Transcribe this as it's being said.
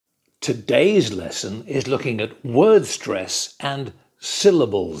Today's lesson is looking at word stress and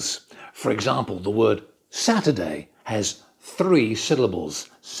syllables. For example, the word Saturday has 3 syllables.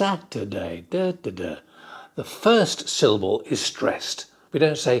 Saturday, da, da, da. The first syllable is stressed. We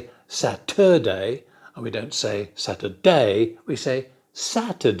don't say Saturday, and we don't say Saturday, we say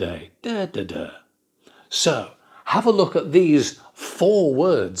Saturday, da, da, da. So, have a look at these 4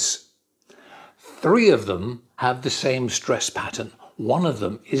 words. 3 of them have the same stress pattern. 1 of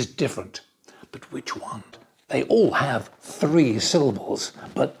them is different. But which one? They all have 3 syllables,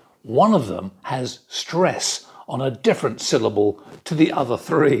 but 1 of them has stress on a different syllable to the other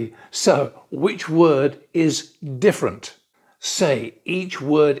 3. So, which word is different? Say each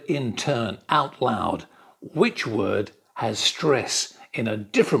word in turn out loud. Which word has stress in a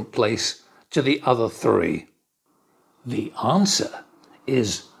different place to the other 3? The answer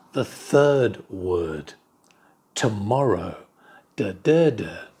is the 3rd word. Tomorrow. Da, da,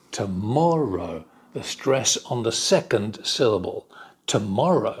 da. Tomorrow. The stress on the 2nd syllable.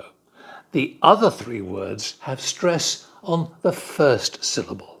 Tomorrow. The other 3 words have stress on the 1st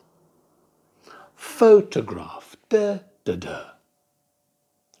syllable. Photograph. Da, da, da.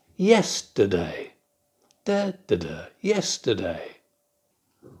 Yesterday. Da, da, da. Yesterday.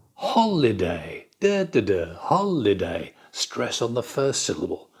 Holiday. Da, da, da. Holiday. Stress on the 1st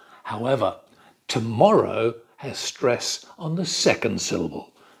syllable. However, tomorrow has stress on the 2nd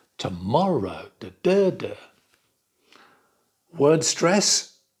syllable. Tomorrow. Da, da, da. Word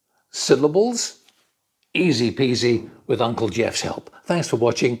stress, syllables, easy peasy with Uncle Geoff's help. Thanks for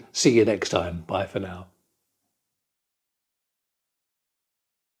watching. See you next time. Bye for now.